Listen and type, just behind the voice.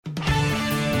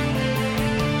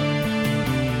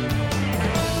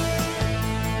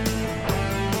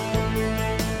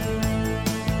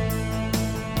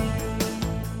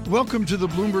Welcome to the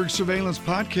Bloomberg Surveillance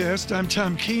Podcast. I'm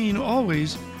Tom Keene,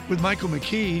 always with Michael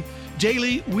McKee.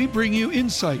 Daily, we bring you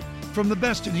insight from the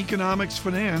best in economics,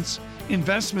 finance,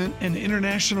 investment, and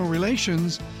international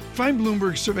relations. Find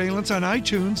Bloomberg Surveillance on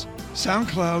iTunes,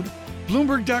 SoundCloud,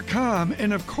 Bloomberg.com,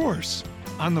 and of course,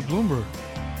 on the Bloomberg.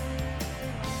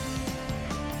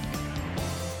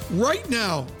 Right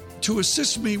now, to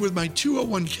assist me with my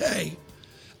 201k,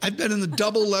 I've been in the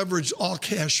double leverage all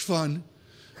cash fund,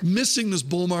 missing this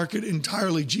bull market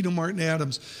entirely. Gina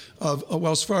Martin-Adams of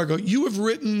Wells Fargo. You have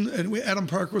written, and Adam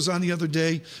Park was on the other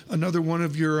day, another one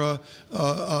of your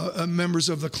members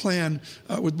of the clan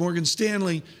with Morgan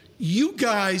Stanley. You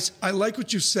guys, I like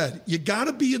what you said. You got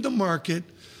to be in the market,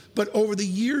 but over the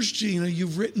years, Gina,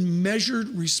 you've written measured,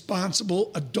 responsible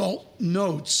adult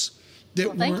notes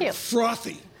that weren't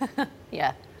frothy.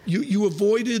 Yeah. You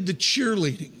avoided the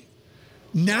cheerleading.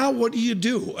 Now what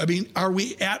do? I mean, are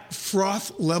we at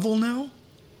froth level now?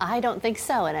 I don't think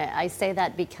so. And I say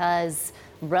that because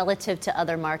relative to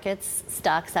other markets,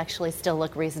 stocks actually still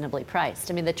look reasonably priced.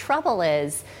 I mean, the trouble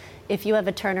is if you have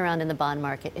a turnaround in the bond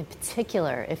market, in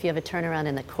particular, if you have a turnaround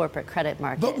in the corporate credit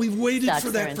market. But we've waited for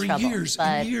that for years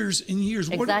and years and years.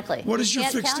 Exactly. What does your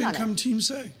fixed income team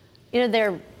say? You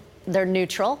know, they're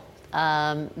neutral.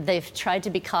 They've tried to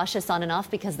be cautious on and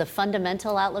off because the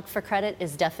fundamental outlook for credit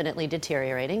is definitely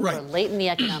deteriorating. Right. We're late in the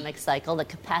economic cycle. The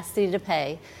capacity to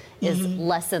pay is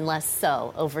less and less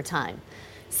so over time.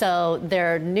 So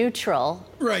they're neutral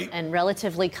and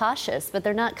relatively cautious, but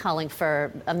they're not calling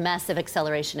for a massive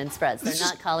acceleration in spreads. They're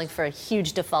not calling for a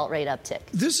huge default rate uptick.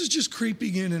 This is just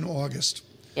creeping in August.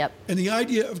 Yep. And the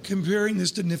idea of comparing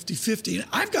this to Nifty 50, and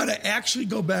I've got to actually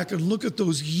go back and look at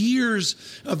those years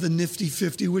of the Nifty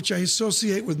 50, which I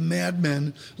associate with Mad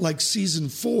Men, like season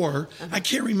 4. I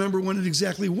can't remember when it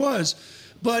exactly was.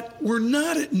 But we're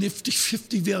not at Nifty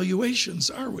 50 valuations,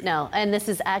 are we? No, and this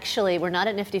is actually, we're not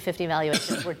at Nifty 50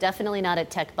 valuations. We're definitely not at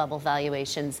tech bubble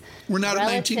valuations. We're not at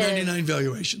 1999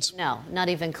 valuations. No, not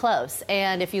even close.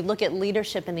 And if you look at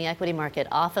leadership in the equity market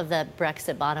off of the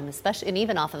Brexit bottom, especially, and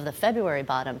even off of the February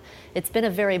bottom, it's been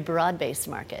a very broad-based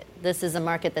market. This is a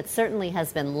market that certainly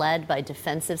has been led by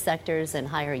defensive sectors and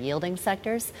higher yielding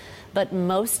sectors, but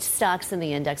most stocks in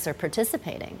the index are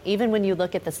participating. Even when you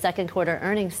look at the second quarter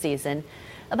earnings season,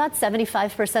 about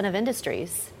 75% of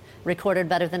industries recorded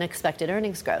better than expected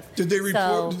earnings growth. Did they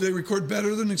record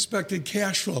better than expected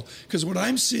cash flow? Because what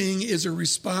I'm seeing is a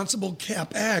responsible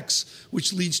CapEx,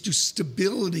 which leads to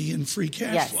stability in free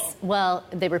cash flow. Well,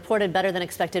 they reported better than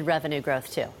expected revenue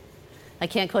growth, too. I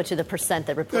can't quote you the percent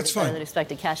that reported better than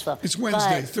expected cash flow. It's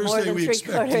Wednesday. Thursday we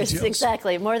expect details.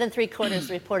 Exactly. More than 3/4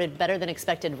 reported better than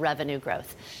expected revenue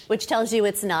growth, which tells you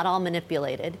it's not all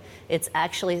manipulated. It's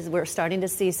actually, we're starting to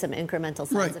see some incremental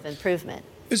signs of improvement.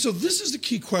 And so this is the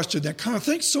key question.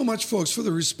 Thanks so much, folks, for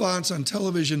the response on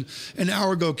television an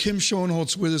hour ago. Kim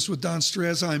Schoenholtz with us with Don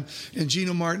Strasheim and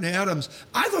Gina Martin-Adams.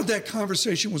 I thought that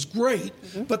conversation was great,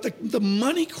 but the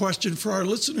money question for our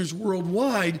listeners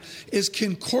worldwide is,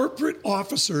 can corporate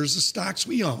officers, the stocks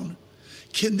we own,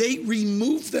 can they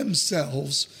remove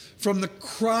themselves from the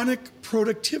chronic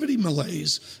productivity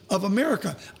malaise of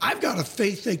America? I've got a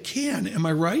faith they can. Am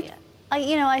I right? Yeah.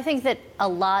 I think that a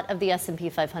lot of the S&P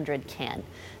 500 can.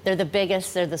 They're the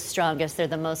biggest, they're the strongest, they're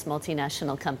the most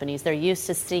multinational companies. They're used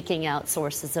to seeking out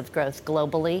sources of growth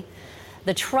globally.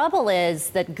 The trouble is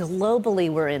that globally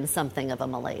we're in something of a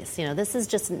malaise. This is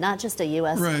just not just a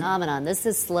U.S. phenomenon. This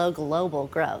is slow global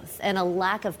growth and a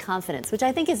lack of confidence, which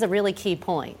I think is a really key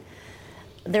point.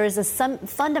 There is some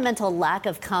fundamental lack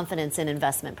of confidence in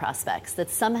investment prospects that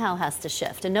somehow has to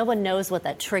shift, and no one knows what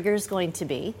that trigger is going to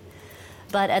be.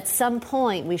 But at some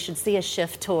point, we should see a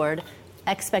shift toward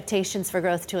expectations for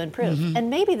growth to improve. And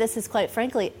maybe this is, quite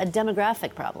frankly, a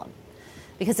demographic problem.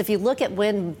 Because if you look at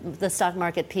when the stock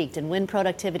market peaked and when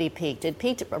productivity peaked, it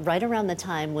peaked right around the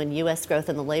time when U.S. growth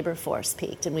in the labor force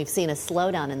peaked. And we've seen a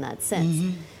slowdown in that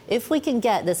since. If we can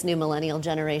get this new millennial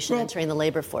generation entering the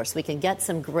labor force, we can get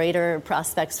some greater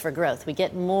prospects for growth. We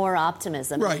get more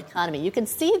optimism in the economy. You can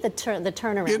see the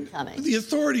turnaround coming. The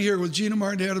authority here with Gina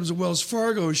Martin-Adams of Wells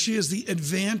Fargo, she has the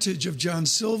advantage of John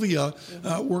Sylvia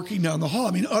working down the hall.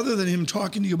 I mean, other than him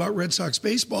talking to you about Red Sox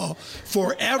baseball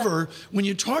forever, when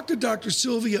you talk to Dr.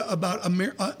 Sylvia about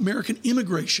American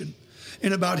immigration,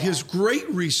 and about his great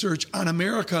research on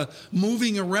America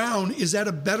moving around, is that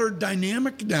a better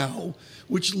dynamic now,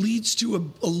 which leads to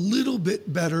a little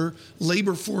bit better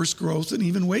labor force growth and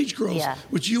even wage growth,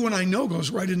 which you and I know goes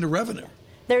right into revenue.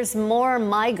 There's more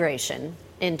migration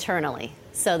internally.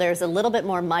 So there's a little bit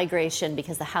more migration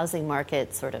because the housing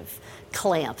market sort of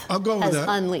has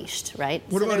unleashed, right?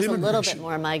 What about there's immigration? A little bit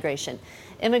more migration.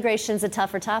 Immigration's a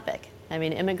tougher topic. I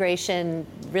mean, immigration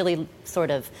really sort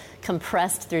of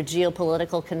compressed through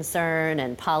geopolitical concern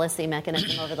and policy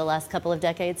mechanism over the last couple of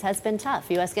decades has been tough.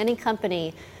 You ask any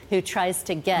company who tries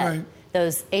to get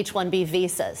those H-1B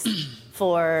visas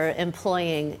for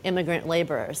employing immigrant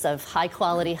laborers, of high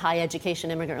quality, high education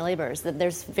immigrant laborers, that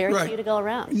there's very few to go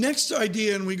around. Next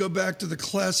idea, and we go back to the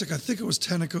classic, I think it was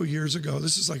Tenneco years ago,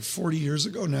 this is like 40 years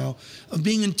ago now, of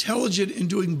being intelligent in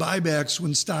doing buybacks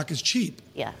when stock is cheap.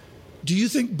 Yeah. Do you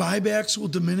think buybacks will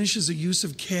diminish as a use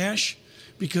of cash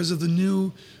because of the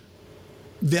new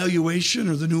valuation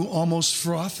or the new almost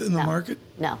froth in the market?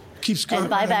 No. Keeps going.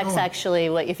 And buybacks actually,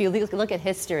 if you look at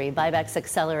history, buybacks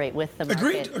accelerate with the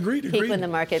market. Agreed. Peak when the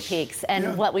market peaks.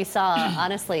 And what we saw,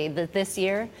 honestly, this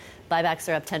year, buybacks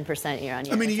are up 10% year on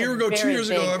year. I mean, a year ago, 2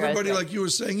 years ago, everybody like you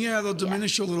was saying, they'll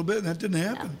diminish a little bit, and that didn't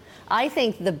happen. No. I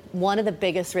think one of the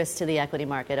biggest risks to the equity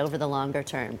market over the longer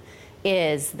term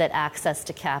is that access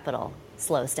to capital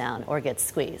slows down or gets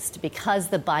squeezed because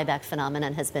the buyback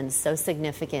phenomenon has been so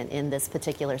significant in this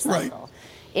particular cycle.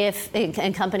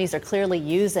 And companies are clearly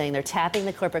they're tapping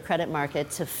the corporate credit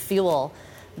market to fuel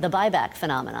the buyback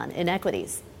phenomenon in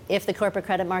equities. If the corporate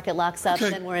credit market locks up,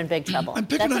 then we're in big trouble. I'm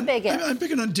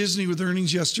picking on Disney with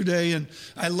earnings yesterday, and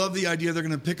I love the idea they're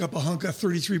going to pick up a hunk of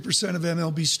 33% of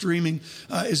MLB streaming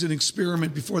as an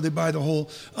experiment before they buy the whole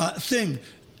thing.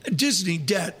 Disney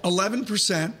debt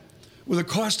 11% with a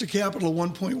cost of capital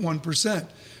of 1.1%.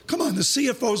 Come on, the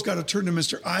CFO's got to turn to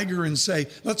Mr. Iger and say,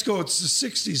 let's go, it's the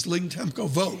 60s, Ling Temco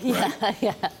vote, right?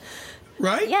 Yeah.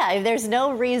 Right? Yeah, there's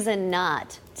no reason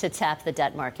not to tap the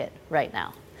debt market right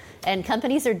now. And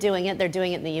companies are doing it. They're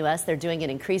doing it in the U.S. They're doing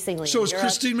it increasingly in Europe. So is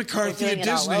Christine McCarthy at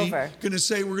Disney going to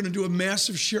say we're going to do a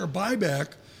massive share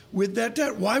buyback with that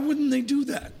debt? Why wouldn't they do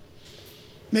that?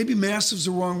 Maybe massive's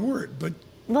the wrong word, but...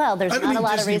 Well, there's not a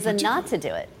lot of reason not to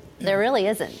do it. There really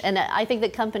isn't. And I think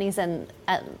that companies,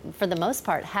 for the most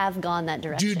part, have gone that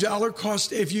direction. Do you dollar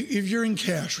cost, if you're in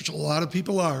cash, which a lot of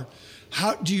people are,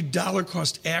 how do you dollar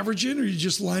cost average in, or you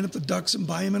just line up the ducks and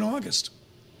buy them in August?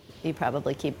 You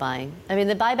probably keep buying. I mean,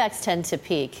 the buybacks tend to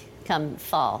peak come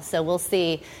fall. So we'll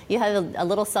see. You have a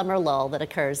little summer lull that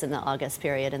occurs in the August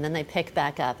period, and then they pick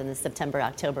back up in the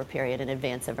September-October period in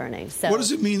advance of earnings. So what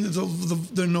does it mean that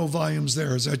there are no volumes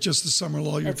there? Is that just the summer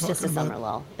lull you're talking about? It's just a summer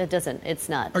lull. It's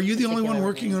not. Are you the only one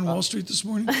working on Wall Street this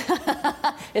morning?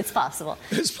 It's possible.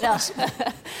 It's possible.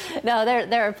 No,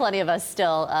 there are plenty of us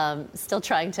still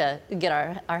trying to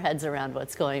get our heads around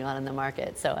what's going on in the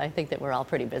market. So I think that we're all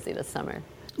pretty busy this summer.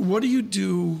 What do you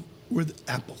do with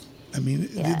Apple? I mean,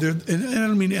 and I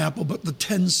don't mean Apple, but the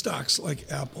 10 stocks like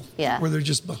Apple, where they're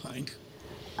just behind.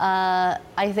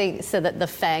 I think so that the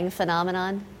FANG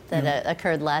phenomenon that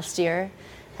occurred last year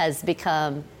has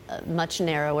become a much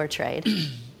narrower trade,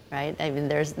 right? I mean,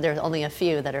 there's only a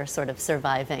few that are sort of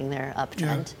surviving their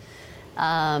uptrend.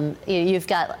 You've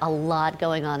got a lot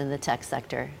going on in the tech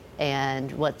sector,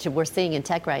 and what we're seeing in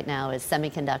tech right now is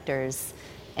semiconductors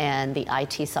and the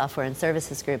IT software and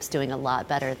services groups doing a lot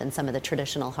better than some of the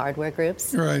traditional hardware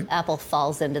groups. Right. Apple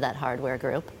falls into that hardware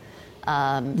group.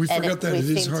 We forgot that it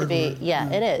is hardware.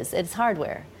 It is. It's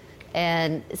hardware.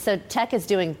 And so tech is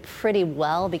doing pretty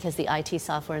well because the IT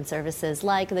software and services,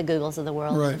 like the Googles of the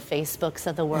world, the Facebooks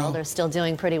of the world, are still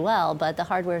doing pretty well, but the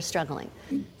hardware is struggling.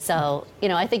 So,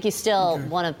 I think you still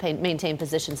want to maintain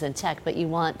positions in tech, but you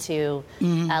want to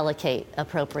allocate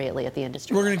appropriately at the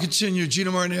industry We're level. going to continue.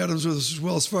 Gina Martin-Adams with us as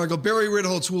Wells Fargo. Barry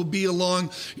Ritholtz will be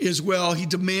along as well. He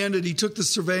took the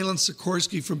surveillance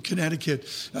Sikorsky from Connecticut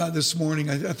this morning.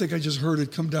 I think I just heard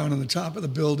it come down on the top of the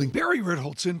building. Barry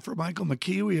Ritholtz in for Michael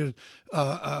McKee. We had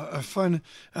a fun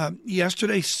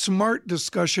smart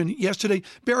discussion yesterday.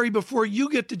 Barry, before you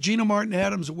get to Gina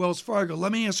Martin-Adams at Wells Fargo,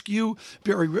 let me ask you,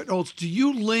 Barry Ritholtz, do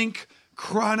you link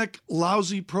chronic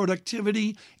lousy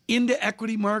productivity into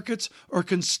equity markets, or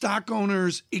can stock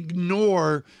owners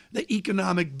ignore the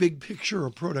economic big picture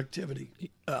of productivity?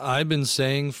 I've been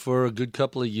saying for a good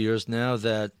couple of years now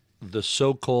that the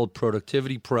so-called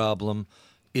productivity problem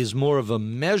is more of a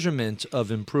measurement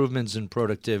of improvements in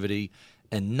productivity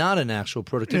and not an actual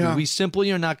productivity. Yeah. We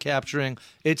simply are not capturing.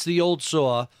 It's the old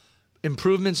saw.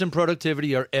 Improvements in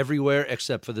productivity are everywhere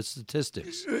except for the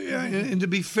statistics. And to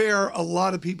be fair, a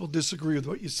lot of people disagree with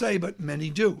what you say, but many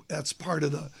do. That's part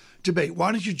of the debate.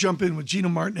 Why don't you jump in with Gina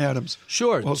Martin-Adams?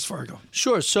 Sure. Wells Fargo.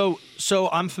 Sure. So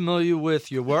I'm familiar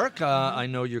with your work. I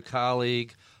know your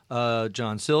colleague,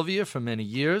 John Sylvia, for many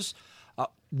years.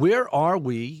 Where are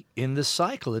we in this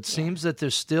cycle? It seems that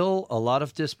there's still a lot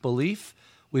of disbelief.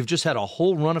 We've just had a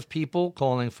whole run of people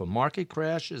calling for market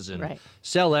crashes and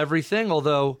sell everything,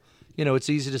 although, it's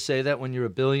easy to say that when you're a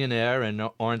billionaire and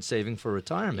aren't saving for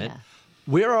retirement. Yeah.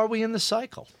 Where are we in the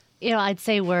cycle? I'd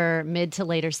say we're mid to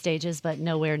later stages, but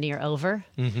nowhere near over.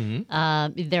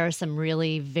 There are some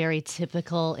really very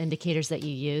typical indicators that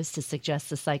you use to suggest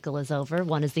the cycle is over.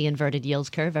 One is the inverted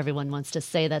yield curve. Everyone wants to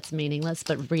say that's meaningless,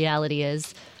 but reality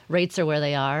is rates are where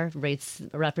they are. Rates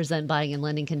represent buying and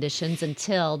lending conditions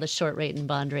until the short rate and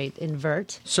bond rate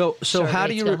invert. So how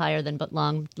do you go higher than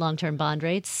long-term bond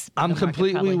rates? I'm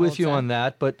completely with you on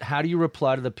that, but how do you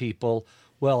reply to the people?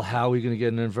 Well, how are we going to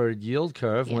get an inverted yield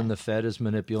curve when the Fed is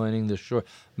setting the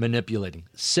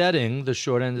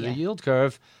short end of the yield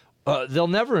curve? They'll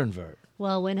never invert.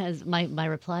 Well, my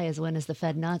reply is, when has the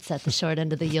Fed not set the short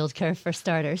end of the yield curve for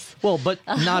starters? Well, but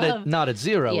not at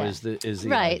zero is the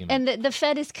right. argument. And the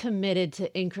Fed is committed to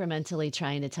incrementally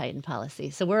trying to tighten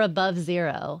policy. So we're above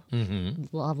zero.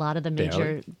 Well, a lot of the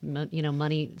major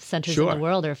money centers in the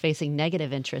world are facing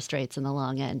negative interest rates in the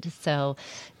long end. So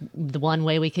the one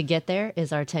way we could get there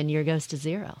is our 10-year goes to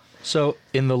zero. So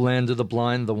in the land of the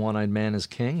blind, the one-eyed man is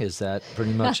king. Is that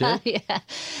pretty much it? Yeah.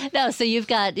 No, so you've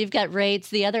got rates.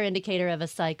 The other indicator of a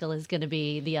cycle is going to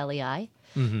be the LEI,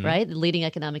 right? The leading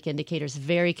economic indicators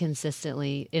very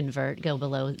consistently invert, go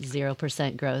below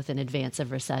 0% growth in advance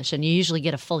of recession. You usually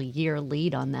get a full year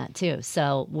lead on that too.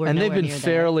 So they've been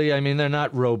fairly, they're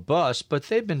not robust, but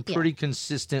they've been pretty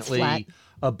consistently flat.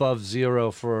 Above zero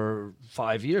for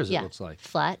 5 years, it looks like.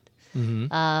 Flat.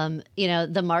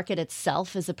 The market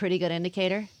itself is a pretty good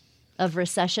indicator of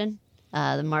recession.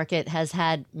 The market has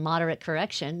had moderate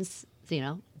corrections,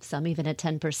 some even at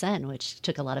 10%, which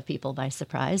took a lot of people by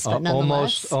surprise. But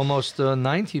nonetheless, almost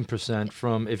 19%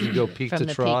 from if you go peak to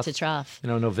trough.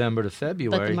 November to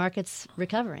February. But the market's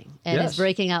recovering and is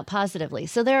breaking out positively.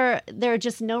 So there are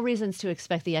just no reasons to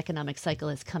expect the economic cycle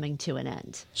is coming to an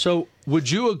end. So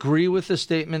would you agree with the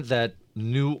statement that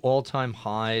new all-time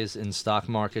highs in stock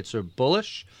markets are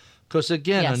bullish? Because,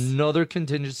 again, another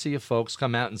contingency of folks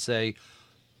come out and say,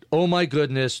 oh, my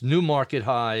goodness, new market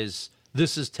highs,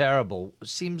 this is terrible.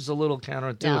 Seems a little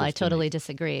counterintuitive. No, I totally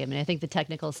disagree. I think the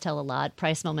technicals tell a lot.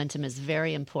 Price momentum is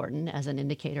very important as an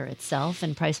indicator itself,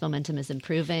 and price momentum is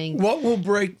improving. What will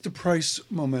break the price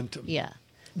momentum? Yeah.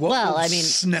 What will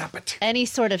snap it? Any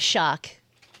sort of shock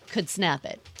could snap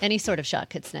it. Any sort of shock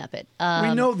could snap it.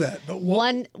 We know that, but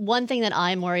one thing that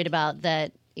I'm worried about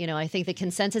that, I think the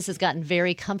consensus has gotten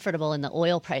very comfortable in the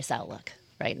oil price outlook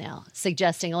right now,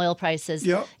 suggesting oil prices,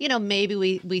 maybe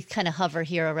we kind of hover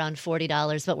here around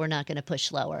 $40, but we're not going to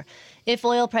push lower. If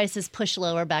oil prices push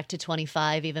lower back to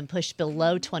 $25, even push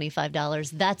below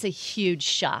 $25, that's a huge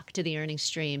shock to the earnings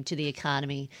stream, to the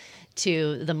economy,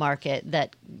 to the market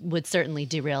that would certainly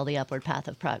derail the upward path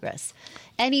of progress.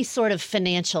 Any sort of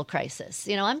financial crisis.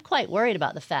 I'm quite worried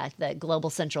about the fact that global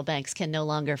central banks can no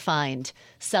longer find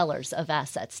sellers of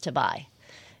assets to buy.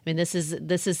 This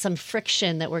is some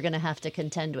friction that we're going to have to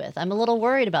contend with. I'm a little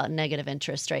worried about negative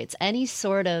interest rates. Any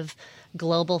sort of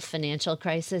global financial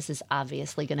crisis is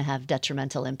obviously going to have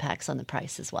detrimental impacts on the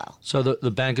price as well. So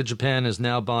the Bank of Japan is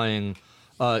now buying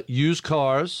used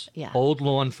cars, old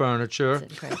lawn furniture,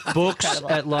 books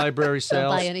at library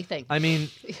sales. They'll buy anything.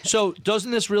 So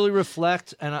doesn't this really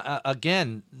reflect, and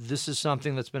again, this is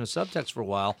something that's been a subtext for a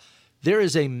while, there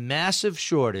is a massive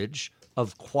shortage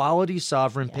of quality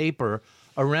sovereign paper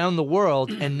around the world,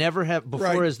 and never have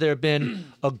before has there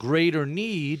been a greater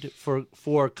need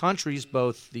for countries,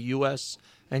 both the U.S.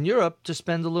 and Europe, to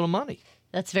spend a little money.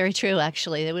 That's very true,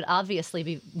 actually. It would obviously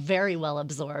be very well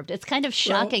absorbed. It's kind of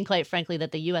shocking, quite frankly,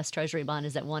 that the U.S. Treasury bond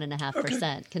is at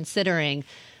 1.5%, considering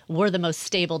we're the most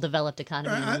stable, developed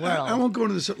economy in the world. I won't go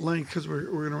into this at length because we're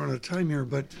going to run out of time here,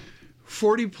 but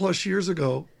 40-plus years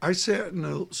ago, I sat in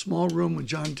a small room with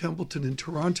John Templeton in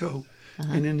Toronto,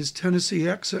 and in his Tennessee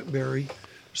accent, Barry,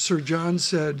 Sir John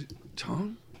said,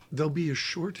 Tom, there'll be a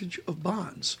shortage of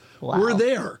bonds. Wow. We're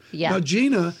there. Yeah. Now,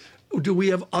 Gina, do we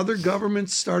have other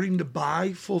governments starting to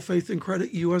buy full faith and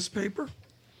credit U.S. paper?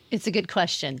 It's a good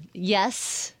question.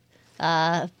 Yes,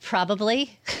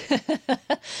 probably.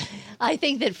 I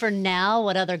think that for now,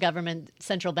 what other government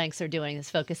central banks are doing is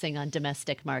focusing on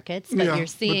domestic markets. But you're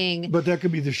seeing, but that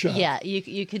could be the shift. Yeah,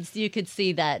 you could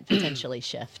see that potentially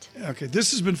shift. Okay,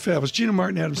 this has been fabulous. Gina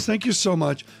Martin Adams, thank you so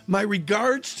much. My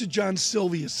regards to John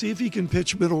Sylvia. See if he can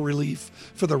pitch middle relief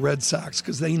for the Red Sox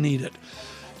because they need it.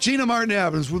 Gina Martin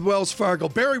Adams with Wells Fargo.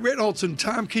 Barry Ritholtz and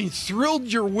Tom Keene,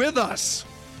 thrilled you're with us.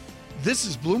 This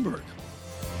is Bloomberg.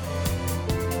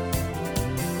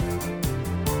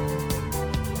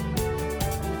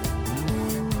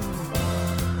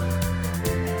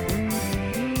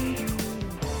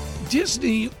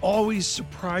 Disney always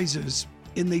surprises,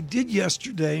 and they did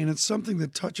yesterday, and it's something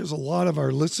that touches a lot of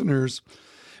our listeners.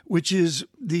 which is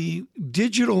the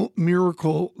digital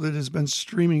miracle that has been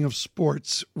streaming of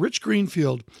sports. Rich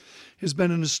Greenfield has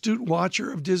been an astute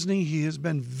watcher of Disney. He has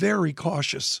been very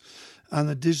cautious on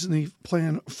the Disney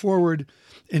plan forward,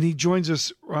 and he joins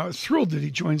us, thrilled that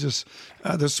he joins us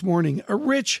this morning.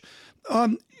 Rich,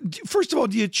 first of all,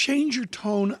 do you change your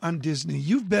tone on Disney?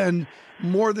 You've been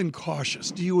more than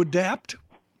cautious. Do you adapt?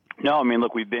 No, I mean,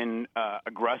 look, we've been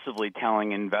aggressively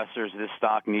telling investors this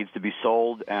stock needs to be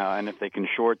sold, and if they can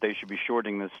short, they should be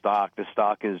shorting this stock. The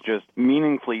stock is just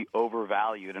meaningfully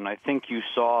overvalued, and I think you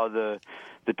saw the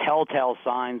telltale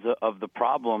signs of the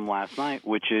problem last night,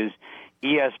 which is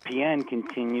ESPN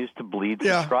continues to bleed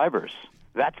subscribers.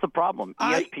 That's the problem.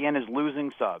 ESPN is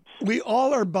losing subs. We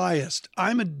all are biased.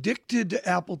 I'm addicted to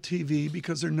Apple TV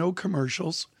because there are no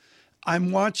commercials.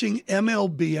 I'm watching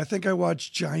MLB. I think I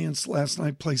watched Giants last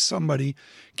night play somebody.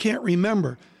 Can't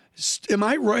remember. Am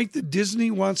I right that Disney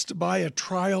wants to buy a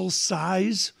trial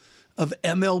size of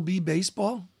MLB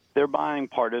baseball? They're buying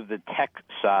part of the tech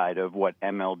side of what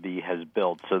MLB has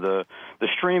built. So the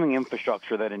streaming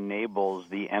infrastructure that enables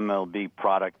the MLB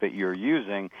product that you're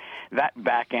using, that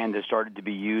back end has started to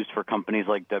be used for companies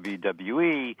like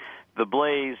WWE, The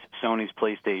Blaze, Sony's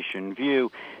PlayStation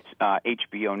View,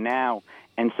 HBO Now.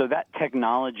 And so that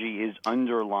technology is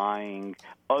underlying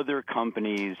other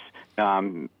companies'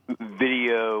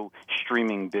 video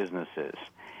streaming businesses.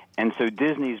 And so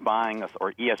Disney's buying,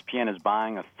 or ESPN is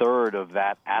buying a third of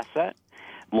that asset.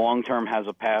 Long-term has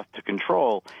a path to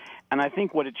control. And I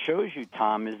think what it shows you,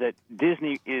 Tom, is that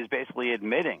Disney is basically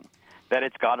admitting that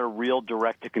it's got a real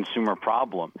direct-to-consumer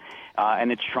problem.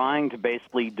 And it's trying to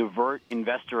basically divert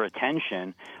investor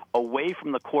attention away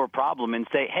from the core problem and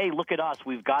say, hey, look at us.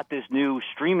 We've got this new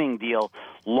streaming deal.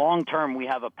 Long term, we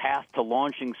have a path to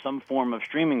launching some form of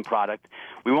streaming product.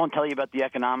 We won't tell you about the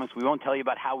economics. We won't tell you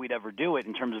about how we'd ever do it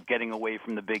in terms of getting away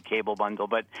from the big cable bundle.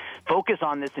 But focus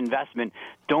on this investment.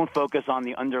 Don't focus on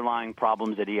the underlying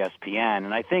problems at ESPN.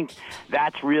 And I think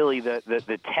that's really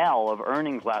the tell of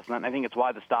earnings last night. And I think it's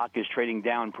why the stock is trading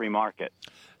down pre-market.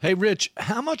 Hey, Rich,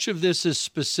 how much of this is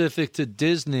specific to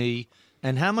Disney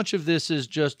and how much of this is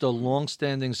just a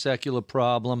long-standing secular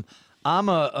problem? I'm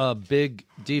a big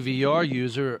DVR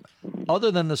user.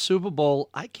 Other than the Super Bowl,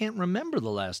 I can't remember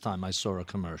the last time I saw a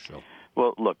commercial.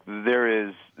 Well, look, there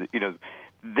is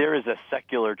a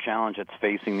secular challenge that's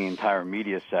facing the entire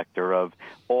media sector of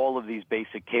all of these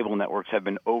basic cable networks have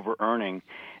been over-earning.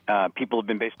 People have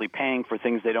been basically paying for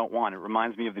things they don't want. It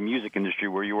reminds me of the music industry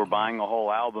where you were buying a whole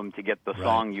album to get the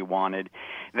song you wanted.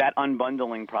 That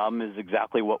unbundling problem is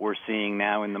exactly what we're seeing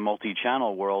now in the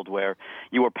multi-channel world where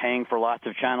you are paying for lots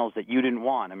of channels that you didn't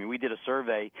want. I mean, we did a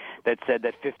survey that said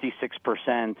that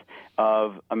 56%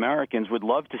 of Americans would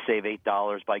love to save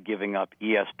 $8 by giving up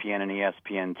ESPN and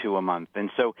ESPN2 a month. And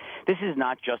so this is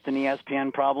not just an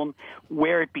ESPN problem.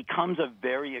 Where it becomes a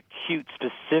very acute,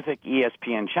 specific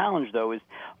ESPN challenge, though, is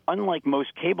unlike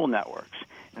most cable networks,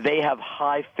 they have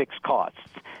high fixed costs.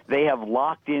 They have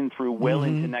locked in through well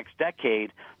into next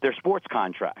decade their sports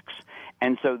contracts.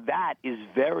 And so that is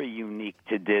very unique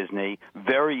to Disney,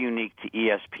 very unique to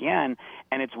ESPN,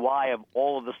 and it's why of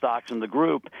all of the stocks in the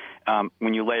group,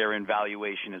 when you layer in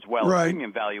valuation as well,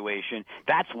 premium valuation,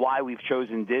 that's why we've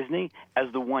chosen Disney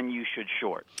as the one you should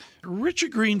short.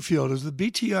 Richard Greenfield is the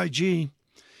BTIG,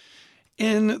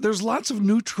 and there's lots of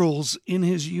neutrals in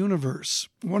his universe.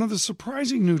 One of the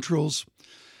surprising neutrals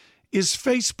is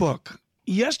Facebook.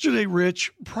 Yesterday,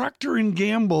 Rich, Procter &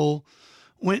 Gamble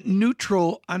went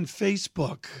neutral on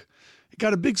Facebook. It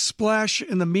got a big splash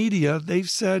in the media. They've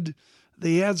said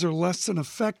the ads are less than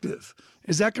effective.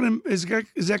 Is that going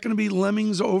to be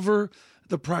lemmings over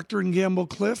the Procter & Gamble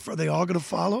cliff? Are they all going to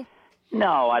follow?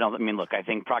 No, I don't. I mean, look, I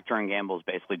think Procter & Gamble is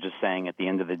basically just saying at the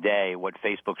end of the day what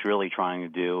Facebook's really trying to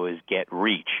do is get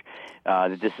reach.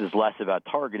 That this is less about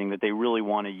targeting, that they really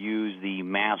want to use the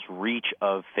mass reach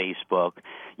of Facebook,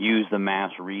 use the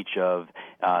mass reach of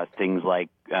things like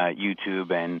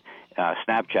YouTube and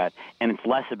Snapchat, and it's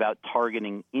less about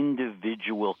targeting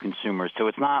individual consumers. So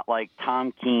it's not like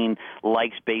Tom Keene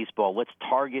likes baseball. Let's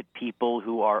target people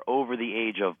who are over the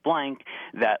age of blank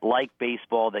that like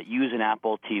baseball, that use an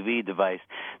Apple TV device.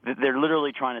 They're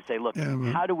literally trying to say, look,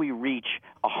 how do we reach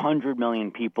 100 million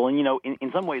people? And, you know,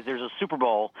 in some ways there's a Super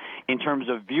Bowl in terms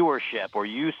of viewership or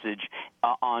usage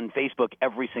on Facebook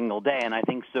every single day. And I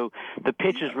think so the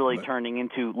pitch is really turning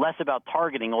into less about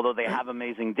targeting, although they have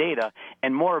amazing data,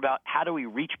 and more about how do we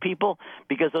reach people?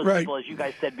 Because those people, as you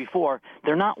guys said before,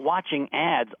 they're not watching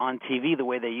ads on TV the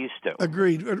way they used to.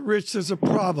 Agreed. Rich, there's a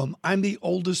problem. I'm the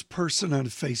oldest person on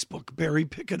Facebook. Barry,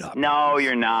 pick it up. No,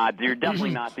 you're not. You're definitely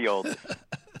not the oldest.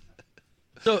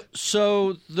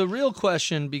 So the real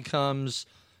question becomes,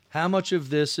 how much of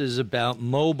this is about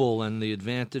mobile and the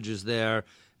advantages there,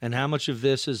 and how much of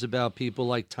this is about people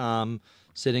like Tom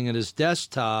sitting at his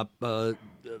desktop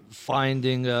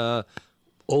finding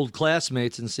old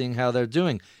classmates and seeing how they're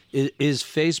doing? Is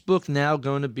Facebook now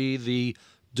going to be the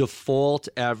default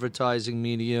advertising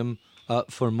medium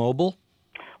for mobile?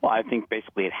 Well, I think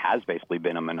basically it has basically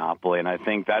been a monopoly, and I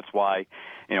think that's why,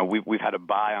 we've had a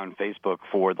buy on Facebook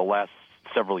for the last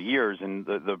several years, and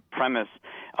the premise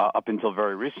up until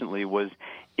very recently was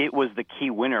it was the key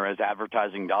winner as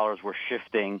advertising dollars were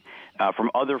shifting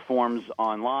from other forms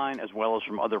online as well as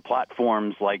from other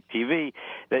platforms like TV,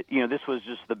 that, this was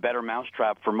just the better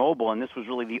mousetrap for mobile, and this was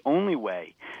really the only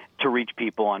way to reach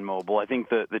people on mobile. I think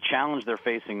the challenge they're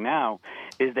facing now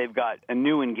is they've got a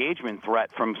new engagement threat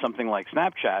from something like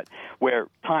Snapchat, where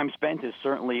time spent is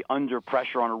certainly under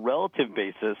pressure on a relative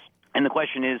basis. And the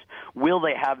question is, will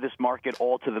they have this market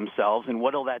all to themselves, and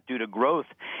what will that do to growth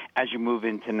as you move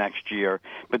into next year?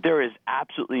 But there is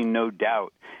absolutely no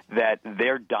doubt that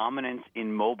their dominance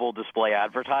in mobile display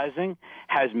advertising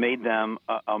has made them,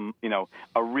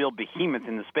 a real behemoth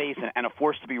in the space and a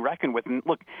force to be reckoned with. And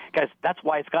look, guys, that's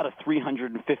why it's got a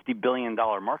 $350 billion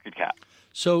market cap.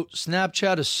 So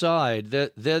Snapchat aside,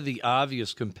 they're the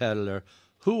obvious competitor.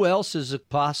 Who else is a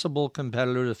possible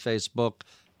competitor to Facebook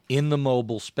in the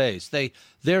mobile space?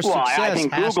 Their success I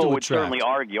think has Google to would certainly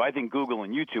argue. I think Google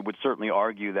and YouTube would certainly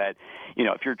argue that,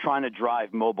 if you're trying to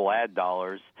drive mobile ad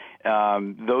dollars,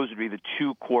 those would be the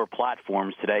two core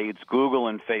platforms today. It's Google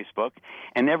and Facebook,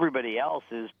 and everybody else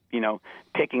is,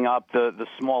 picking up the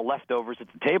small leftovers at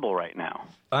the table right now.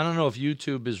 I don't know if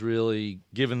YouTube is really,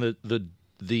 given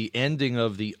the ending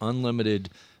of the unlimited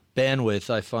bandwidth,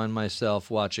 I find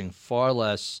myself watching far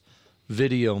less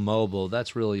video mobile.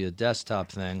 That's really a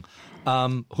desktop thing.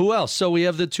 Who else? So we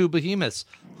have the two behemoths.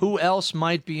 Who else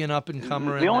might be an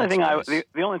up-and-comer in that space?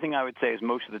 The only thing I would say is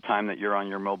most of the time that you're on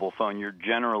your mobile phone, you're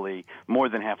generally, more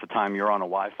than half the time, you're on a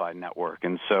Wi-Fi network.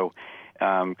 And so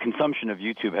consumption of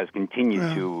YouTube has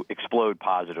continued to explode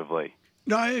positively.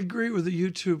 No, I agree with the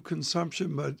YouTube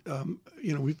consumption, but,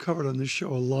 we've covered on this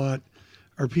show a lot.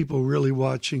 Are people really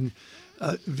watching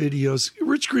videos?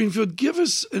 Rich Greenfield, give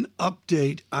us an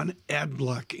update on ad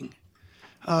blocking.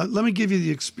 Let me give you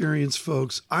the experience,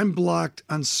 folks. I'm blocked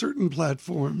on certain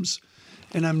platforms,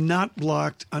 and I'm not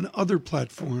blocked on other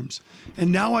platforms.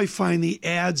 And now I find the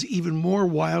ads even more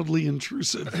wildly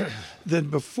intrusive than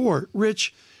before.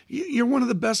 Rich, you're one of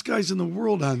the best guys in the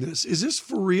world on this. Is this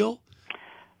for real?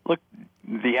 Look,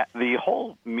 the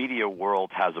whole media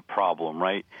world has a problem,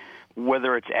 right?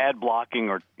 Whether it's ad blocking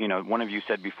or, one of you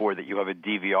said before that you have a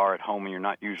DVR at home and you're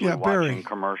not usually watching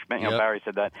commercial. Barry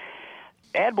said that.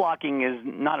 Ad blocking is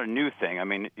not a new thing. I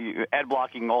mean, ad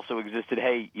blocking also existed.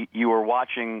 Hey, you were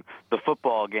watching the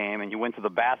football game and you went to the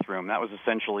bathroom. That was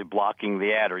essentially blocking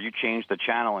the ad, or you changed the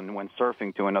channel and went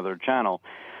surfing to another channel.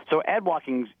 So ad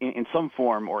blocking in some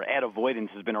form, or ad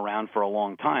avoidance, has been around for a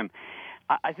long time.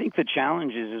 I think the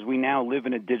challenge is we now live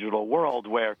in a digital world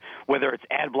where whether it's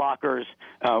ad blockers,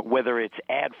 whether it's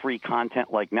ad-free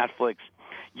content like Netflix,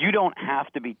 you don't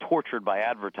have to be tortured by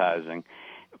advertising.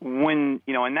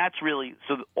 And that's really,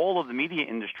 so all of the media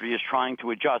industry is trying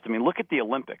to adjust. I mean, look at the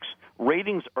Olympics.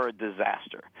 Ratings are a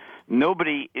disaster.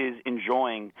 Nobody is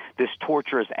enjoying this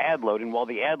torturous ad load. And while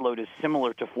the ad load is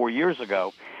similar to 4 years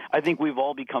ago, I think we've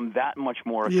all become that much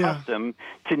more accustomed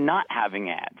to not having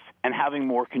ads and having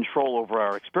more control over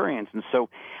our experience. And so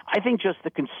I think just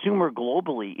the consumer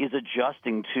globally is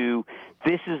adjusting to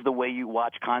this is the way you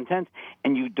watch content,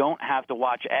 and you don't have to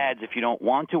watch ads if you don't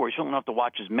want to, or you don't have to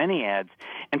watch as many ads.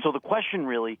 And so the question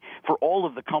really for all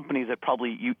of the companies that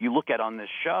probably you look at on this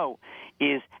show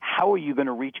is how are you going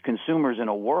to reach consumers in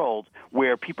a world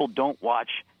where people don't watch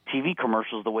TV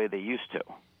commercials the way they used to?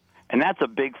 And that's a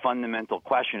big fundamental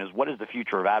question, is what does the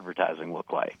future of advertising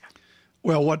look like?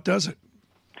 Well, what does it?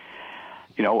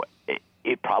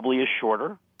 It probably is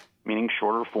shorter, meaning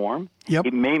shorter form. Yep.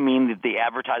 It may mean that the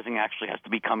advertising actually has to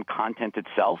become content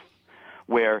itself,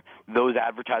 where those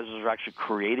advertisers are actually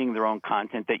creating their own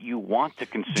content that you want to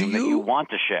consume, that you want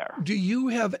to share. Do you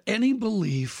have any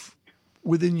belief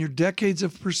within your decades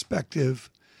of perspective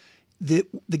that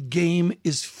the game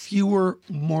is fewer,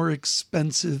 more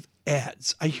expensive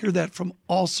ads? I hear that from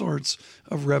all sorts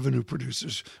of revenue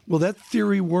producers. Will that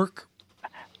theory work?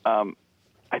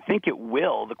 I think it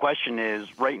will. The question is,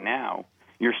 right now,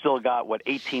 you're still got,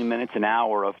 18 minutes an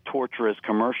hour of torturous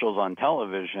commercials on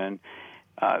television.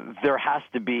 There has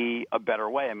to be a better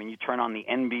way. I mean, you turn on the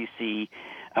NBC,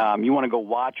 you want to go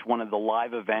watch one of the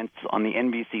live events on the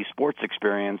NBC Sports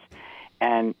Experience,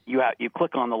 and you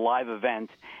click on the live event,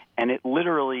 and it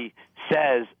literally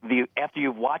says after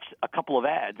you've watched a couple of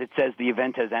ads, it says the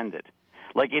event has ended.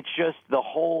 Like, it's just the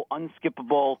whole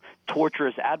unskippable,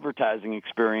 torturous advertising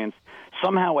experience.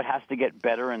 Somehow it has to get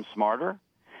better and smarter,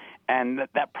 and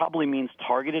that probably means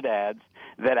targeted ads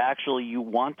that actually you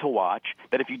want to watch,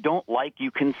 that if you don't like, you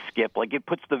can skip. Like, it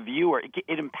puts the viewer,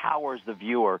 it empowers the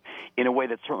viewer in a way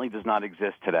that certainly does not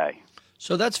exist today.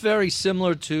 So that's very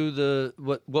similar to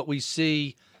what we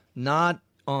see not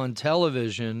on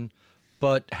television,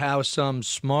 but how some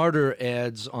smarter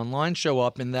ads online show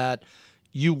up, in that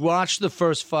you watch the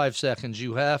first 5 seconds,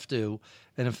 you have to,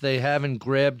 and if they haven't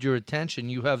grabbed your attention,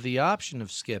 you have the option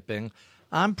of skipping.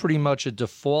 I'm pretty much a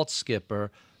default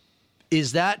skipper.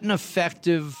 Is that an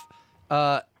effective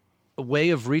way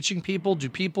of reaching people? Do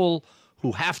people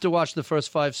who have to watch the first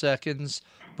 5 seconds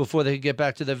before they get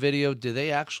back to the video, do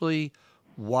they actually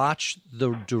watch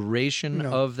the duration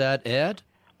of that ad?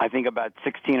 I think about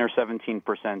 16 or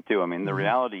 17% do. I mean, the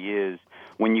reality is,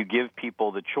 when you give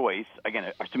people the choice,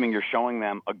 again, assuming you're showing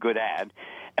them a good ad,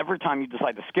 every time you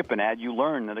decide to skip an ad, you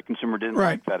learn that a consumer didn't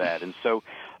like that ad. And so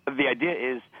the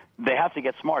idea is they have to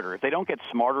get smarter. If they don't get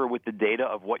smarter with the data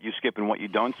of what you skip and what you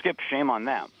don't skip, shame on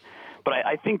them. But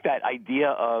I think that idea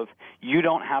of you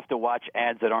don't have to watch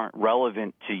ads that aren't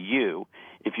relevant to you.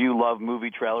 If you love movie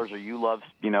trailers or you love,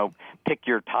 pick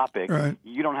your topic,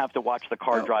 you don't have to watch the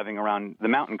car driving around the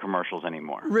mountain commercials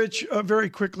anymore. Rich, very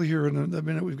quickly here in the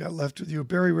minute we've got left with you,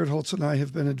 Barry Ritholtz and I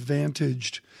have been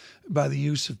advantaged by the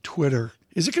use of Twitter.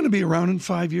 Is it going to be around in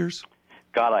 5 years?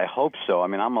 God, I hope so. I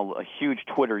mean, I'm a huge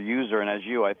Twitter user, and as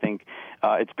you, I think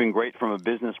it's been great from a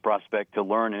business prospect to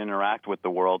learn and interact with the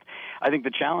world. I think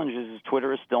the challenge is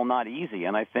Twitter is still not easy,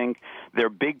 and I think their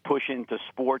big push into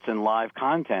sports and live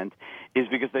content is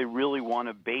because they really want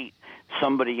to bait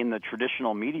somebody in the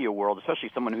traditional media world, especially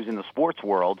someone who's in the sports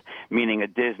world, meaning a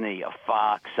Disney, a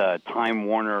Fox, a Time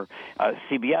Warner,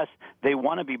 CBS. They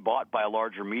want to be bought by a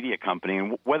larger media company,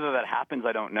 and whether that happens,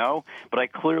 I don't know. But I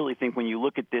clearly think when you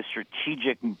look at this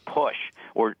strategic push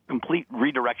or complete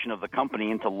redirection of the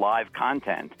company into live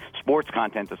content, sports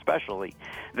content especially,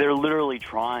 they're literally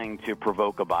trying to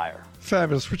provoke a buyer.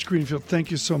 Fabulous. Rich Greenfield,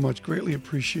 thank you so much. Greatly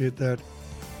appreciate that.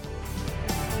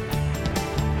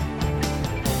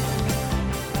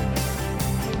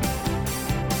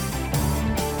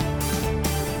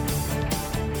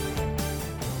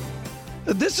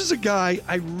 This is a guy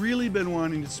I've really been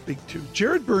wanting to speak to.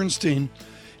 Jared Bernstein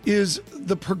is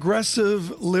the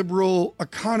progressive liberal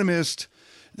economist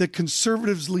that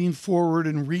conservatives lean forward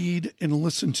and read and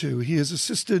listen to. He has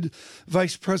assisted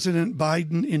Vice President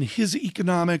Biden in his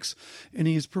economics, and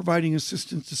he is providing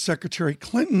assistance to Secretary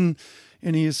Clinton,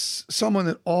 and he is someone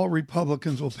that all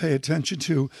Republicans will pay attention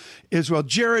to as well.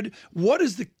 Jared, what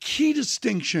is the key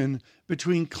distinction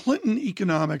between Clinton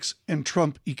economics and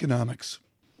Trump economics?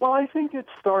 Well, I think it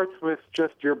starts with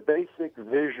just your basic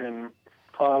vision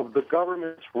of the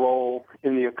government's role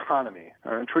in the economy.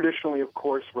 And traditionally, of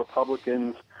course,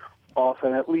 Republicans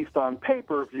often, at least on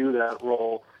paper, view that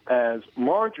role as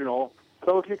marginal.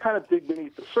 So if you kind of dig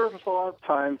beneath the surface, a lot of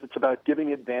times it's about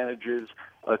giving advantages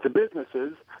to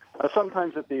businesses,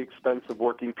 sometimes at the expense of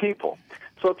working people.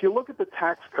 So if you look at the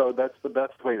tax code, that's the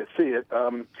best way to see it.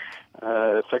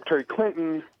 Secretary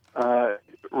Clinton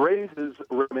raises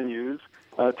revenues,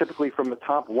 typically from the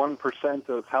top 1%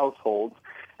 of households,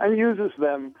 and uses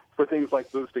them for things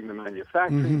like boosting the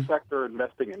manufacturing sector,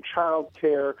 investing in child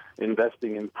care,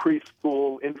 investing in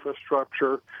preschool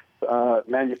infrastructure,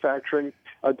 manufacturing.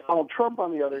 Donald Trump,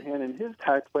 on the other hand, in his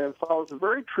tax plan follows a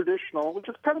very traditional, which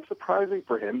is kind of surprising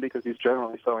for him because he's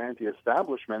generally so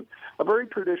anti-establishment, a very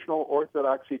traditional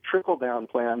orthodoxy trickle-down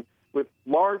plan with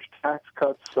large tax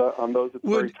cuts on those at the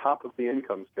very top of the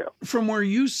income scale. From where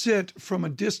you sit from a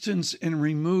distance and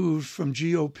removed from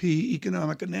GOP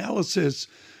economic analysis,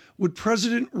 would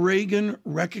President Reagan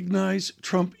recognize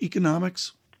Trump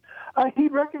economics?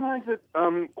 He'd recognize it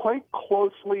quite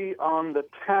closely on the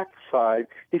tax side.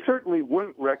 He certainly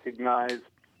wouldn't recognize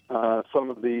some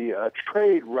of the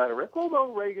trade rhetoric,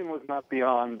 although Reagan was not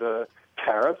beyond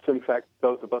tariffs. In fact,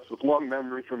 those of us with long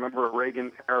memories remember a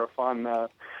Reagan tariff on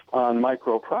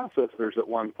microprocessors at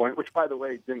one point, which, by the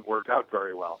way, didn't work out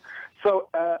very well. So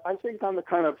I think on the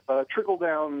kind of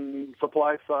trickle-down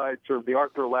supply side, sort of the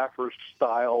Arthur Laffer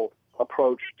style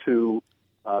approach to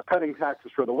cutting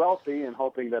taxes for the wealthy and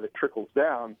hoping that it trickles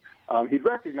down, he'd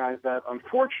recognize that,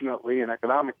 unfortunately, in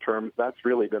economic terms, that's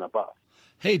really been a bust.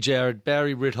 Hey, Jared,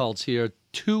 Barry Ritholtz here.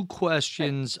 2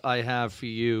 questions I have for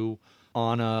you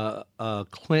on a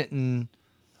Clinton,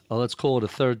 let's call it a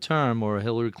third term, or a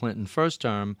Hillary Clinton first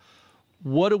term.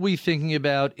 What are we thinking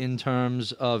about in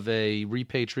terms of a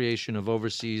repatriation of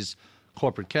overseas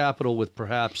corporate capital with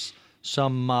perhaps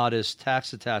some modest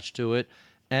tax attached to it?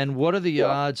 And what are the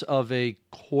odds of a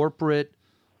corporate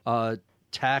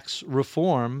tax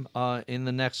reform in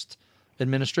the next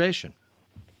administration?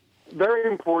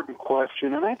 Very important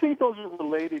question, and I think those are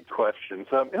related questions.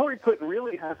 Hillary Clinton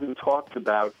really hasn't talked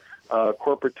about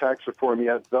corporate tax reform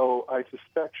yet, though I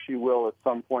suspect she will at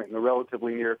some point in the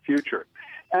relatively near future.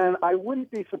 And I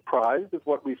wouldn't be surprised if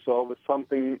what we saw was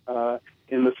something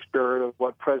in the spirit of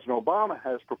what President Obama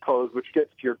has proposed, which gets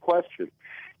to your question.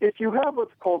 If you have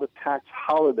what's called a tax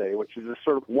holiday, which is a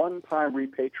sort of one-time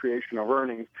repatriation of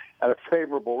earnings at a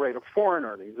favorable rate of foreign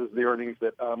earnings, is the earnings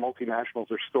that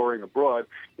multinationals are storing abroad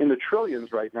in the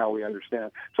trillions right now, we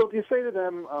understand. So if you say to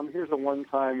them, here's a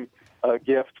one-time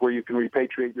gift where you can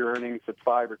repatriate your earnings at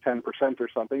 5 or 10% or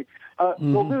something,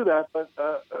 they'll do that, but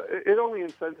it only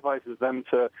incentivizes them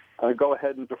to go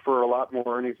ahead and defer a lot more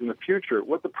earnings in the future.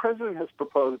 What the president has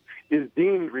proposed is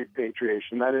deemed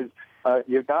repatriation. That is,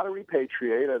 you've got to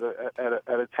repatriate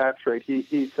at a tax rate.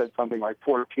 He said something like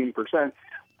 14%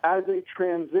 as a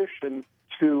transition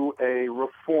to a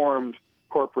reformed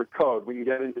corporate code. We can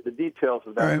get into the details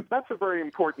of that. Right. That's a very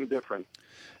important difference.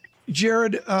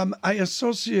 Jared, I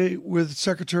associate with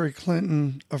Secretary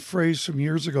Clinton a phrase from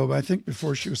years ago, I think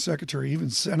before she was secretary, even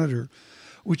senator,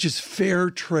 which is fair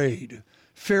trade.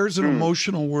 Fair is an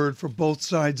emotional word for both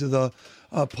sides of the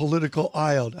political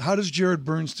aisle. How does Jared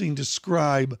Bernstein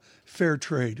describe fair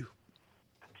trade?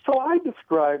 So I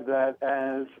describe that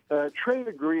as trade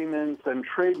agreements and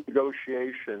trade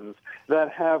negotiations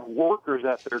that have workers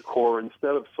at their core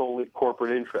instead of solely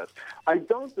corporate interests. I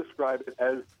don't describe it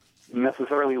as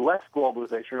necessarily less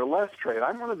globalization or less trade.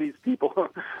 I'm one of these people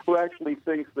who actually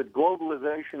thinks that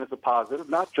globalization is a positive,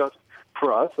 not just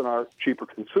for us and our cheaper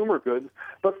consumer goods,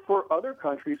 but for other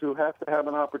countries who have to have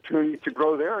an opportunity to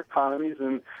grow their economies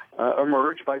and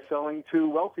emerge by selling to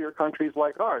wealthier countries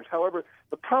like ours. However,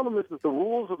 the problem is that the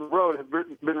rules of the road have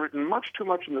been written much too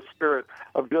much in the spirit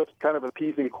of just kind of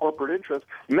appeasing corporate interests,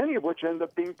 many of which end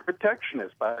up being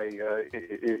protectionist by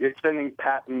extending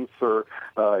patents or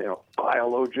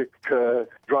biologic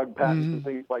drug patents and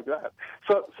things like that.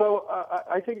 So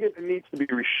I think it needs to be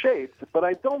reshaped, but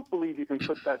I don't believe you can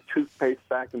put that toothpaste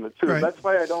back in the tube. Right. That's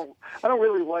why I don't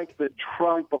really like the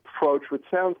Trump approach, which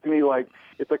sounds to me like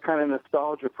it's a kind of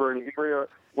nostalgia for an era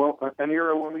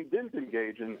when we didn't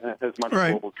engage in as much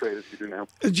global trade as we do now.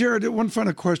 Jared, one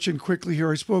final question quickly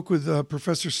here. I spoke with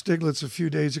Professor Stiglitz a few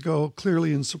days ago,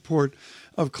 clearly in support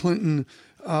of Clinton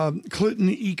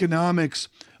economics.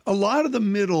 A lot of the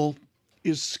middle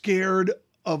is scared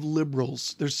of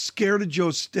liberals. They're scared of Joe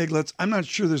Stiglitz. I'm not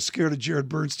sure they're scared of Jared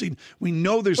Bernstein. We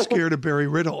know they're scared of Barry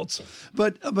Ritholtz.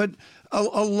 But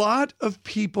a lot of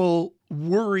people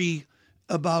worry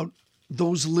about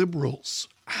those liberals.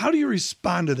 How do you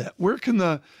respond to that? Where can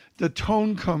the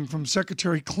tone come from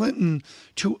Secretary Clinton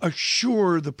to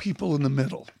assure the people in the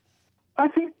middle? I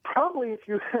think probably if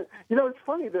it's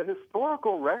funny, the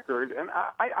historical record, and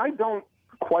I don't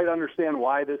quite understand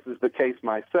why this is the case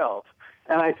myself,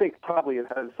 and I think probably it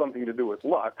has something to do with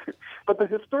luck, but the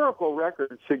historical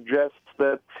record suggests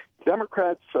that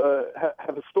Democrats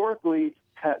have historically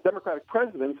Democratic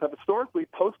presidents have historically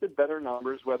posted better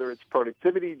numbers, whether it's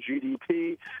productivity,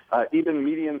 GDP, even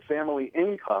median family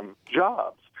income,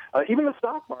 jobs, even the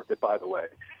stock market, by the way.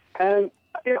 And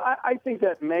I think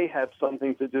that may have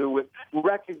something to do with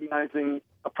recognizing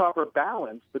a proper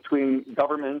balance between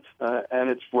government and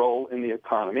its role in the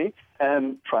economy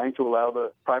and trying to allow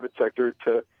the private sector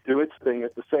to do its thing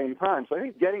at the same time. So I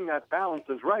think getting that balance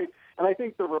is right. And I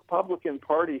think the Republican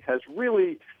Party has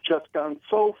really just gone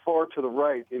so far to the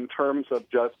right in terms of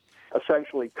just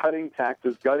essentially cutting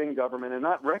taxes, gutting government, and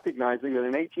not recognizing that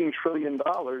an $18 trillion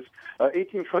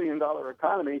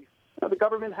economy, the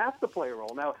government has to play a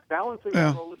role. Now, balancing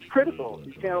that role is critical.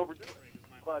 You can't overdo it.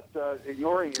 But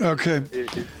ignoring it is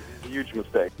a huge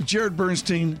mistake. Jared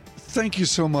Bernstein, thank you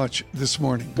so much this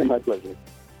morning. My pleasure.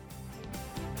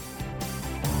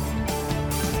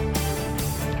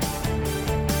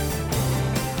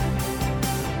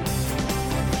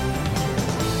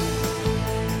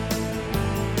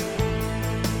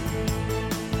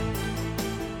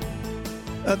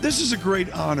 This is a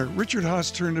great honor. Richard Haas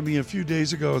turned to me a few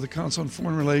days ago at the Council on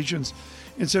Foreign Relations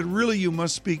and said, really, you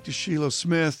must speak to Sheila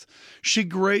Smith. She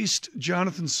graced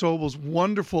Jonathan Sobel's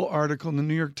wonderful article in the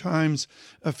New York Times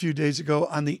a few days ago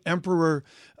on the Emperor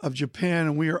of Japan,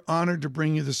 and we are honored to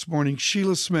bring you this morning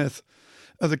Sheila Smith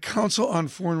of the Council on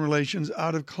Foreign Relations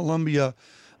out of Columbia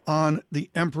on the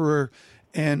Emperor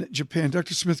and Japan.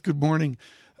 Dr. Smith, good morning.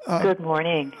 Good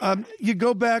morning. You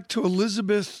go back to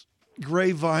Elizabeth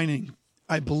Gray Vining,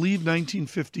 I believe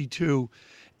 1952,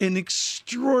 an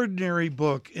extraordinary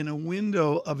book in a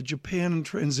window of Japan in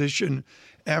transition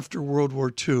after World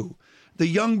War II. The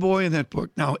young boy in that book,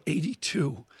 now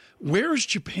 82. Where is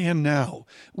Japan now?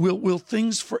 Will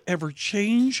things forever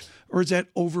change, or is that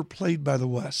overplayed by the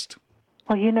West?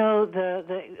 Well, you know,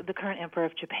 the current emperor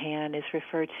of Japan is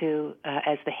referred to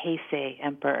as the Heisei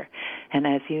emperor. And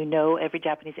as you know, every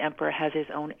Japanese emperor has his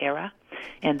own era.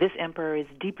 And this emperor is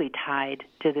deeply tied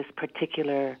to this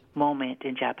particular moment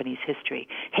in Japanese history.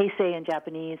 Heisei in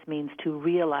Japanese means to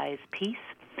realize peace.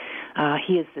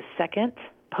 He is the second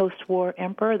post-war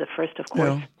emperor, the first, of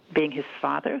course, being his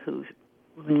father, who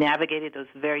navigated those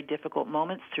very difficult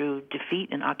moments through defeat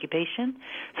and occupation.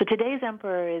 So today's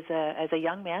emperor is as a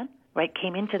young man, right,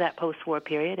 came into that post-war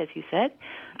period, as you said,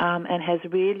 and has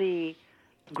really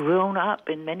grown up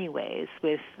in many ways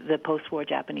with the post-war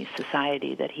Japanese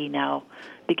society that he now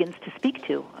begins to speak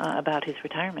to about his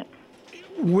retirement.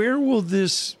 Where will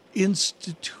this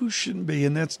institution be?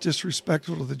 And that's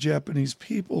disrespectful to the Japanese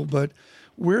people, but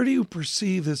where do you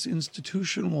perceive this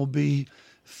institution will be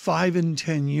 5 and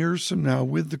 10 years from now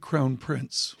with the Crown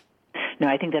Prince? No,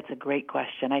 I think that's a great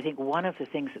question. I think one of the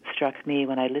things that struck me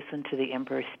when I listened to the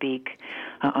emperor speak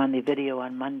on the video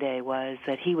on Monday was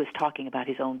that he was talking about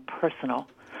his own personal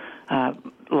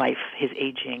life, his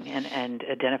aging, and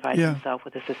identified himself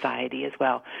with the society as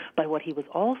well. But what he was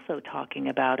also talking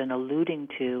about and alluding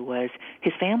to was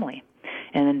his family.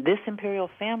 And in this imperial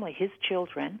family, his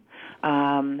children,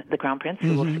 the Crown Prince,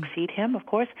 who will succeed him, of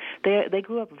course, they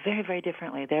grew up very, very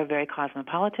differently. They're very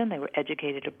cosmopolitan. They were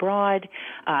educated abroad.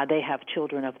 They have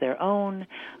children of their own.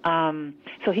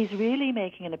 So he's really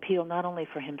making an appeal not only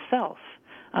for himself,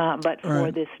 but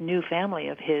for this new family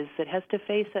of his that has to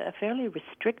face a fairly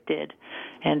restricted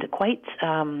and quite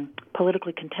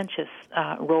politically contentious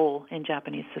role in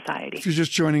Japanese society. If you're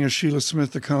just joining us, Sheila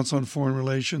Smith, the Council on Foreign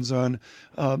Relations, on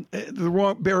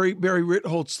Barry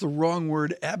Ritholtz, the wrong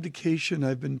word, abdication,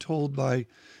 I've been told by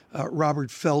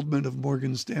Robert Feldman of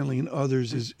Morgan Stanley and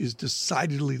others, is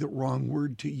decidedly the wrong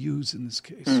word to use in this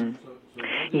case.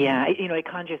 Yeah, it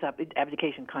conjures up,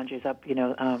 abdication conjures up,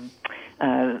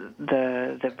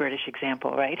 the British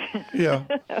example, right? Yeah.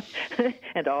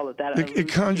 And all of that. It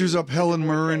conjures up Helen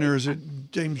Mirren, or is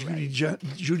it Dame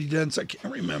Judi Dench? I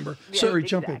can't remember. Sorry,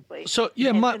 jump in. So,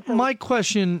 my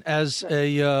question as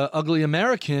a ugly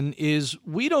American is,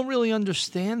 we don't really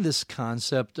understand this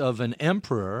concept of an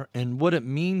emperor and what it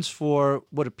means for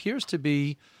what appears to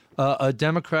be a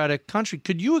democratic country.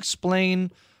 Could you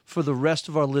explain for the rest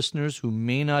of our listeners who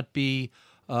may not be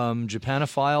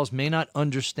Japanophiles, may not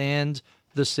understand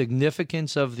the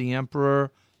significance of the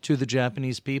emperor to the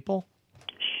Japanese people?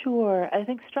 Sure. I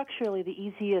think structurally the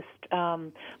easiest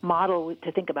model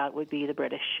to think about would be the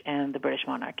British and the British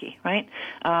monarchy, right?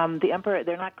 The emperor,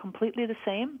 they're not completely the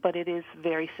same, but it is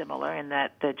very similar in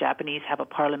that the Japanese have a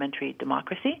parliamentary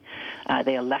democracy.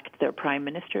 They elect their prime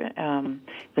minister.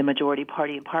 The majority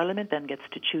party in parliament then gets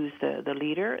to choose the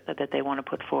leader that they want to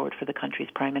put forward for the country's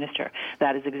prime minister.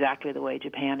 That is exactly the way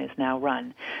Japan is now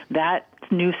run. That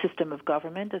new system of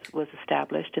government was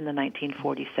established in the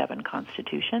 1947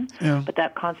 Constitution, but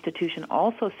that Constitution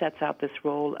also sets out this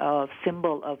role of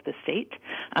symbol of the state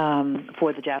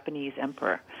for the Japanese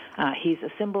emperor. He's a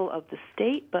symbol of the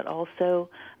state, but also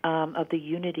of the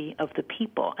unity of the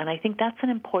people. And I think that's an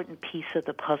important piece of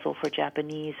the puzzle for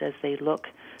Japanese as they look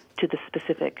to the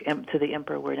specific, to the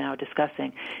emperor we're now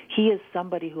discussing. He is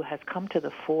somebody who has come to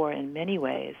the fore in many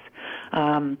ways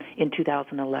in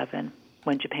 2011.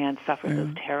 When Japan suffered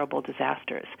those terrible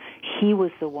disasters. He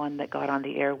was the one that got on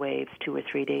the airwaves 2 or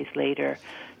 3 days later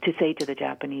to say to the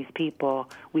Japanese people,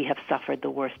 we have suffered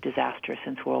the worst disaster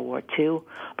since World War II,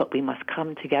 but we must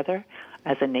come together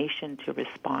as a nation to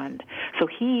respond. So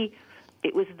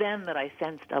it was then that I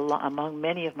sensed among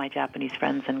many of my Japanese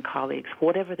friends and colleagues,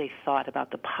 whatever they thought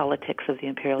about the politics of the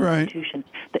imperial institution,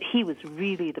 that he was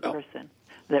really the person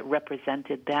that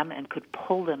represented them and could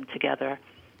pull them together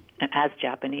as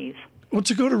Japanese. Well,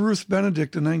 to go to Ruth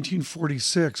Benedict in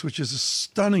 1946, which is a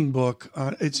stunning book,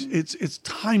 it's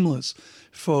timeless,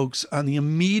 folks, on the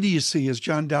immediacy, as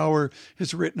John Dower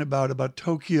has written about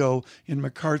Tokyo in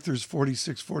MacArthur's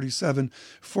 46, 47,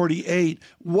 48.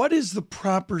 What is the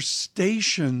proper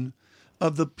station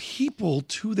of the people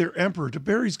to their emperor? To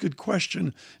Barry's good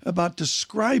question about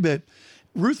describe it,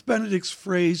 Ruth Benedict's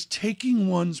phrase, taking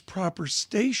one's proper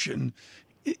station,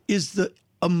 is the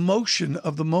emotion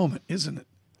of the moment, isn't it?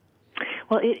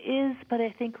 Well, it is, but I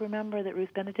think, remember that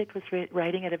Ruth Benedict was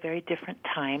writing at a very different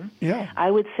time. Yeah. I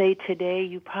would say today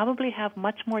you probably have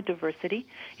much more diversity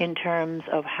in terms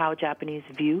of how Japanese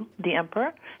view the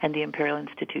emperor and the imperial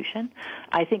institution.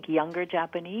 I think younger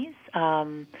Japanese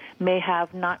may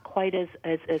have not quite as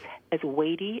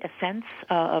weighty a sense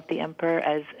of the emperor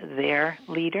as their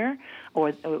leader,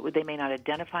 or they may not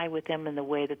identify with him in the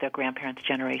way that their grandparents'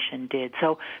 generation did.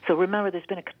 So remember, there's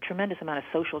been a tremendous amount of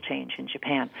social change in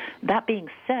Japan. That being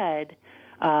said,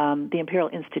 the imperial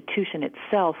institution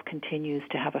itself continues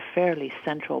to have a fairly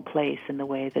central place in the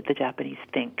way that the Japanese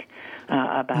think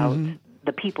about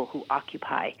the people who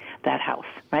occupy that house,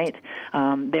 right?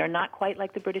 They're not quite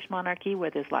like the British monarchy, where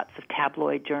there's lots of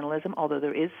tabloid journalism, although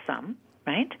there is some,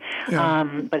 right? Yeah.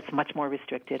 But it's much more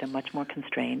restricted and much more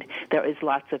constrained. There is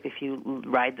lots of, if you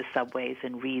ride the subways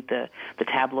and read the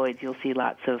tabloids, you'll see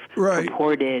lots of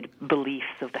purported beliefs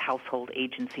of the household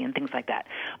agency and things like that.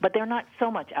 But they're not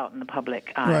so much out in the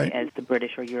public as the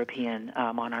British or European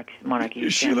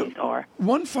monarchies Sheila, are.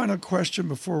 One final question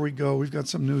before we go. We've got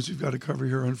some news we've got to cover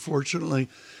here, unfortunately.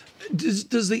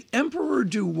 Does the emperor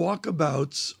do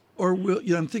walkabouts, or will,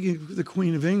 I'm thinking of the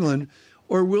Queen of England,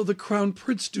 or will the Crown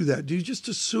Prince do that? Do you just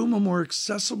assume a more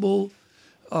accessible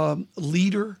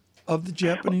leader of the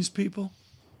Japanese people?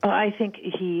 I think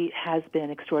he has been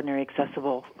extraordinarily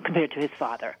accessible compared to his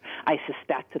father. I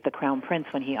suspect that the Crown Prince,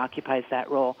 when he occupies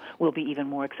that role, will be even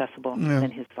more accessible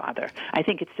than his father. I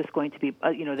think it's just going to be,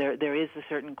 there is a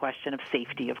certain question of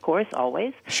safety, of course,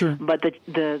 always. Sure. But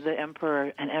the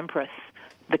emperor and empress,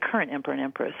 the current emperor and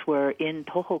empress, were in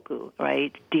Tohoku,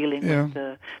 right, dealing with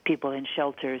the people in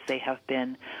shelters. They have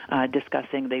been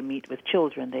discussing. They meet with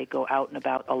children. They go out and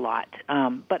about a lot.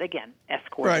 But again,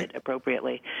 escorted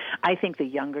appropriately. I think the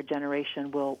younger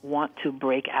generation will want to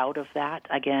break out of that.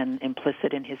 Again,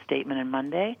 implicit in his statement on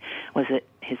Monday was that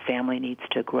his family needs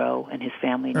to grow and his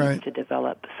family needs to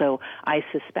develop. So I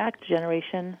suspect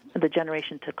the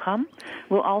generation to come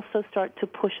will also start to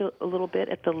push a little bit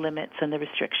at the limits and the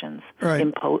restrictions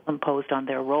imposed on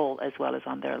their role as well as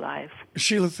on their lives.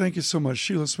 Sheila, thank you so much.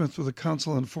 Sheila Smith with the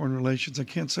Council on Foreign Relations. I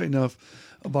can't say enough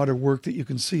about her work that you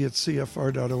can see at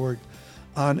cfr.org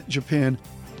on Japan.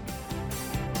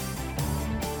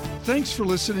 Thanks for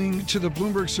listening to the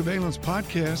Bloomberg Surveillance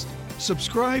Podcast.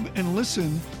 Subscribe and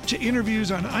listen to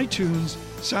interviews on iTunes,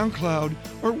 SoundCloud,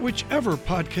 or whichever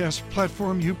podcast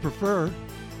platform you prefer.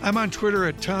 I'm on Twitter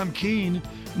at Tom Keene.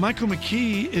 Michael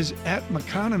McKee is at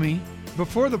McConomy.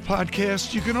 Before the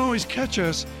podcast, you can always catch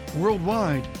us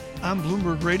worldwide on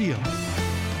Bloomberg Radio.